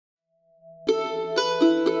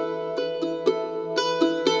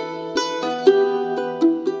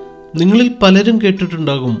നിങ്ങളിൽ പലരും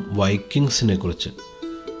കേട്ടിട്ടുണ്ടാകും വൈക്കിങ്സിനെ കുറിച്ച്.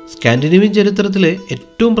 സ്കാൻഡിനേവിയൻ ചരിത്രത്തിലെ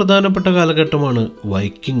ഏറ്റവും പ്രധാനപ്പെട്ട കാലഘട്ടമാണ്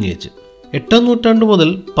വൈക്കിംഗ് ഏജ്. 8ാം നൂറ്റാണ്ട് മുതൽ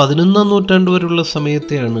 11ാം നൂറ്റാണ്ട് വരെയുള്ള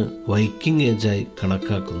സമയത്തെയാണ് വൈക്കിംഗ് ഏജായി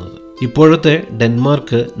കണക്കാക്കുന്നത്. ഇപ്പോഴത്തെ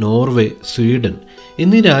ഡെൻമാർക്ക്, നോർവേ, സ്വീഡൻ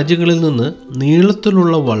എന്നീ രാജ്യങ്ങളിൽ നിന്ന്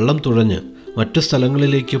നീളത്തിലുള്ള വള്ളം തുഴഞ്ഞ് മറ്റു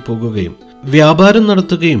സ്ഥലങ്ങളിലേക്ക് പോകുകയും വ്യാപാരം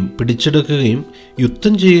നടത്തുകയും പിടിച്ചെടുക്കുകയും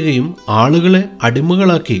യുദ്ധം ചെയ്യുകയും ആളുകളെ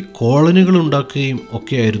അടിമകളാക്കി കോളനികൾ ഉണ്ടാക്കുകയും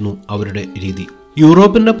ഒക്കെയായിരുന്നു അവരുടെ രീതി.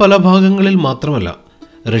 യൂറോപ്പിന്റെ പല ഭാഗങ്ങളിൽ മാത്രമല്ല,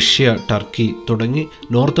 റഷ്യ, ടർക്കി തുടങ്ങി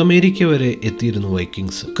നോർത്ത് അമേരിക്ക വരെ എത്തിയിരുന്നു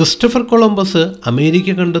വൈക്കിങ്സ്. ക്രിസ്റ്റഫർ കൊളംബസ് അമേരിക്ക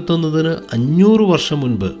കണ്ടെത്തുന്നതിന് 500 വർഷം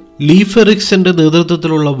മുൻപ് ലീഫ് എറിക്സന്റെ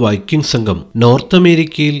നേതൃത്വത്തിലുള്ള വൈക്കിംഗ് സംഘം നോർത്ത്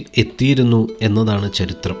അമേരിക്കയിൽ എത്തിയിരുന്നു എന്നതാണ്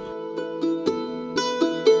ചരിത്രം.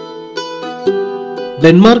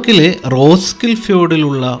 ഡെൻമാർക്കിലെ റോസ്കിൽ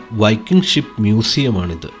ഫ്യോർഡിലുള്ള വൈക്കിംഗ് ഷിപ്പ്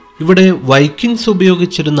മ്യൂസിയമാണിത്. ഇവിടെ വൈക്കിങ്സ്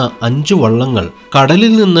ഉപയോഗിച്ചിരുന്ന 5 വള്ളങ്ങൾ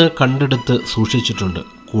കടലിൽ നിന്ന് കണ്ടെടുത്ത് സൂക്ഷിച്ചിട്ടുണ്ട്,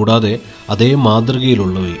 കൂടാതെ അതേ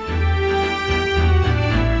മാതൃകയിലുള്ളവയും.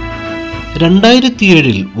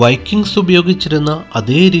 2007 വൈക്കിങ്സ് ഉപയോഗിച്ചിരുന്ന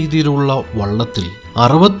അതേ രീതിയിലുള്ള വള്ളത്തിൽ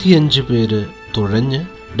 65 പേര് തുഴഞ്ഞ്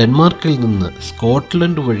ഡെൻമാർക്കിൽ നിന്ന്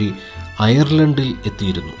സ്കോട്ട്ലൻഡ് വഴി അയർലൻഡിൽ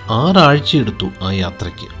എത്തിയിരുന്നു. 6 ആഴ്ചയെടുത്തു ആ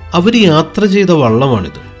യാത്രയ്ക്ക്. അവർ യാത്ര ചെയ്ത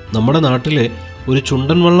വള്ളമാണിത്. നമ്മുടെ നാട്ടിലെ ഒരു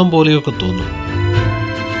ചുണ്ടൻ വള്ളം പോലെയൊക്കെ തോന്നും.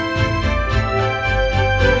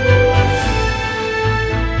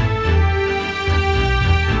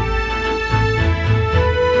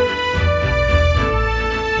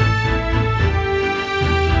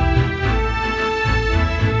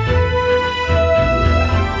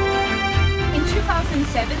 In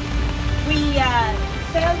 2007, we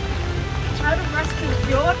sailed out of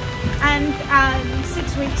Roskilde, and 6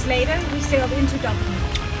 weeks later we sailed into Dublin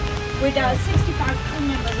with 65 crew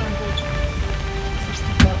members on board.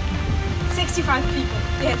 65 people,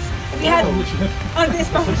 yes. We had on this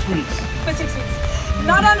boat for 6 weeks. For 6 weeks.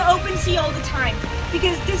 Not on open sea all the time,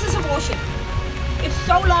 because this is a warship. It's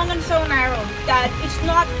so long and so narrow that it's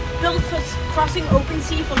not built for crossing open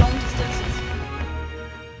sea for long distances.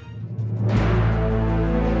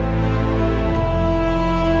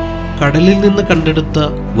 കടലിൽ നിന്ന് കണ്ടെടുത്ത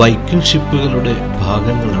Viking ഷിപ്പുകളുടെ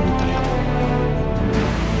ഭാഗങ്ങളാണിതെല്ലാം.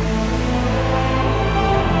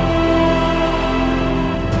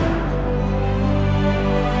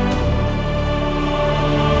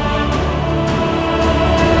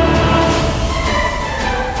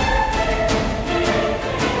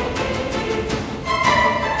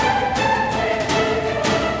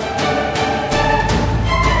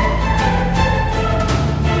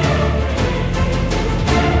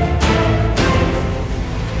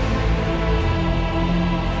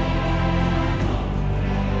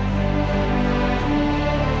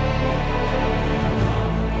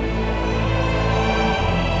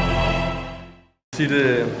 See the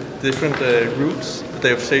different routes that they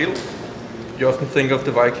have sailed. You often think of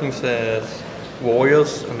the Vikings as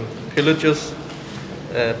warriors and pillagers,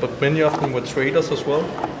 but many of them were traders as well.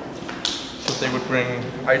 So they would bring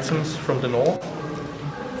items from the north: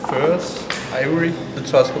 furs, ivory, the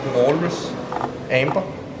tusk of an walrus, amber.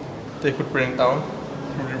 They could bring down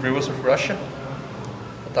through the rivers of Russia,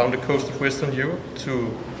 down the coast of Western Europe to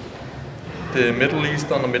the Middle East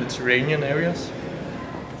and the Mediterranean areas.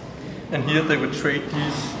 And here they would trade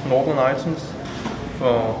these northern items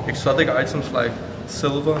for exotic items like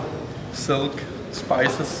silver, silk,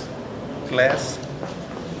 spices, glass,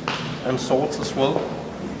 and swords as well.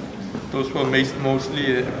 Those were mostly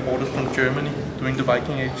imported from Germany during the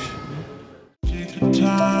Viking Age.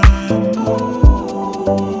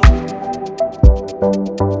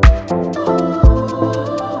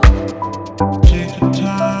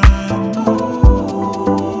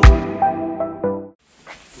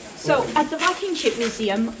 So at the Viking Ship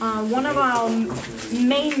Museum, one of our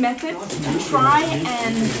main methods to try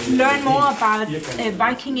and learn more about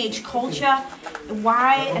Viking Age culture,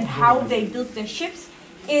 why and how they built their ships,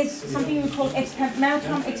 is something we call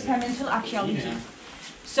maritime experimental archaeology.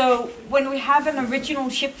 So when we have an original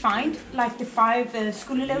ship find, like the 5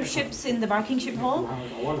 Skuldelev ships in the Viking ship hall,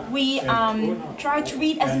 we try to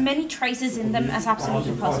read as many traces in them as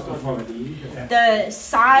absolutely possible. The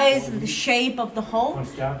size and the shape of the hull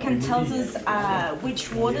can tell us which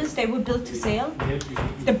waters they were built to sail,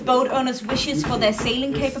 the boat owners' wishes for their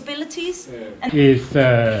sailing capabilities.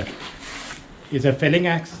 Is a felling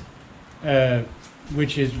axe,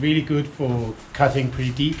 which is really good for cutting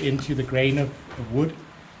pretty deep into the grain of wood.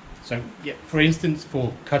 So, yeah, for instance, for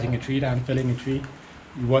cutting a tree down, felling a tree,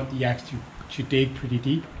 you want the axe to dig pretty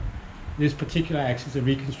deep. This particular axe is a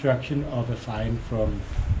reconstruction of a find from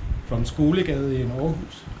Roskilde in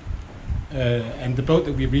Aarhus. and the boat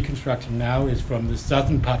that we're reconstructing now is from the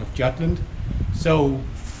southern part of Jutland, so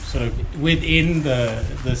sort of within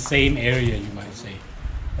the same area, you might say.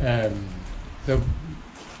 So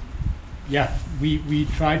yeah, we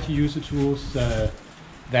try to use the tools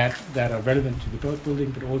that are relevant to the boat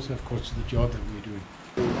building, but also, of course, to the job that we're doing.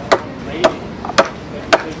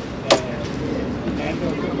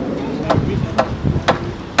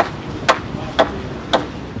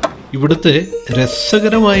 ഇവിടുത്തെ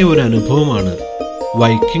രസകരമായ ഒരു അനുഭവമാണ്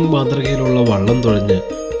Viking മാതൃകയിലുള്ള വള്ളം തുഴഞ്ഞ്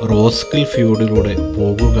റോസ്കിൽ ഫ്യൂഡിലൂടെ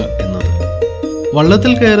പോകുക എന്നത്.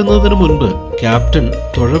 വള്ളത്തിൽ കയറുന്നതിന് മുൻപ് ക്യാപ്റ്റൻ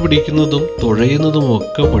തുഴ പിടിക്കുന്നതും തുഴയുന്നതും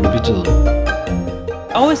ഒക്കെ പഠിപ്പിച്ചു തന്നു.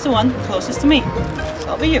 Always the one closest to me. So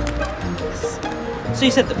I'll be you. So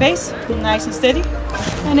you set the pace, nice and steady,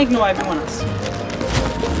 and ignore everyone else.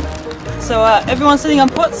 So everyone sitting on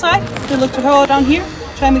port side, you look to her down here.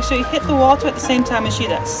 Try and make sure you hit the water at the same time as she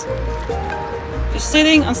does. You're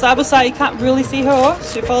sitting on starboard side, you can't really see her oar,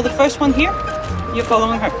 so you follow the first one here, you're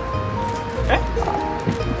following her. Okay?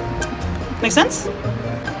 Make sense?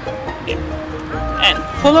 Yeah. And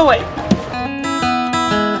pull away.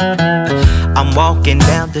 I'm walking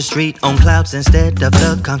down the street on clouds instead of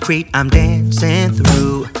the concrete. I'm dancing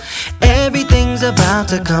through. Everything's about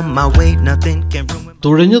to come my way. Nothing can ruin.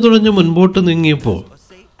 തുഴഞ്ഞു മുൻപോട്ട് നീങ്ങിയപ്പോൾ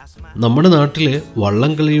നമ്മുടെ നാട്ടിലെ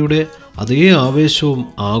വള്ളംകളിയുടെ അതേ ആവേശവും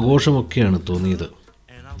ആഘോഷമൊക്കെയാണ് തോന്നിയത്.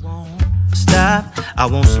 Stop, I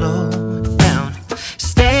won't slow down.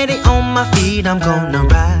 Steady on my feet, I'm gonna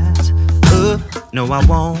rise up. No, I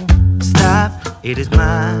won't stop. It is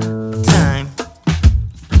my time.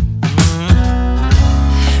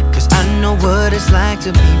 I know what it's like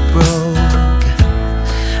to be broke.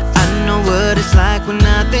 I know what it's like when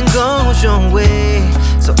nothing goes your way.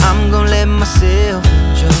 So I'm gonna let myself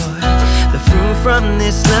enjoy the fruit from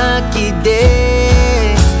this lucky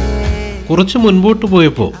day. കുറച്ച് മുൻപോട്ട്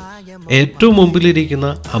പോയപ്പോൾ ഏറ്റവും മുമ്പിലിരിക്കുന്ന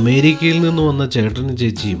അമേരിക്കയിൽ നിന്ന് വന്ന ചേട്ടനും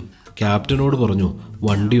ചേച്ചിയും ക്യാപ്റ്റനോട് പറഞ്ഞു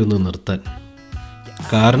വണ്ടി ഒന്ന് നിർത്താൻ.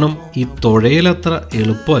 കാരണം ഈ തുഴയിലത്ര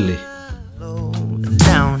എളുപ്പമല്ലേ.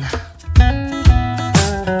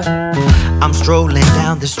 I'm strolling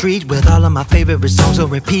down the street with all of my favorite songs on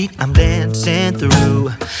repeat. I'm dancing through.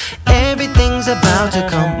 Everything's about to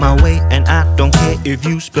come my way, and I don't care if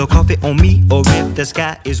you spill coffee on me or if the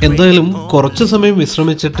sky is gray. എന്തായാലും കുറച്ചു സമയം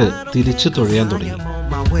വിശ്രമിച്ചിട്ട് തിരിച്ചു തുഴയാൻ തുടങ്ങി.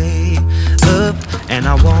 And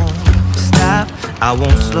I won't stop, I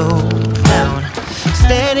won't slow down.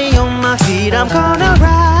 Steady on my feet, I'm gonna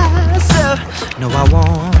rise up. No, I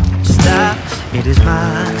won't stop, it is my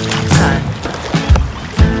time.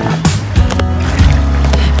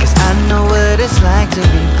 I know what it's like to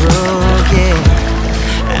be broke,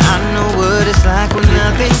 yeah. And I know what it's like when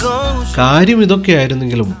nothing goes. കാര്യം ഇതൊക്കെ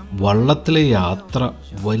ആയിരുന്നെങ്കിലും വള്ളത്തിലെ യാത്ര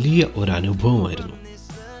വലിയ ഒരു അനുഭവമായിരുന്നു.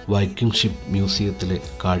 Viking ship മ്യൂസിയത്തിലെ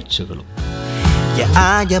കാഴ്ചകളും. Yeah,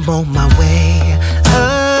 I am on my way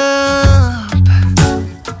up.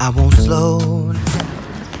 I won't slow down.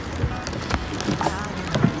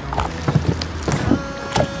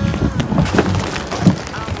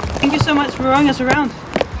 Thank you so much for rowing us around.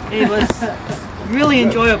 It was really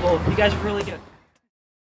enjoyable. You guys were really good.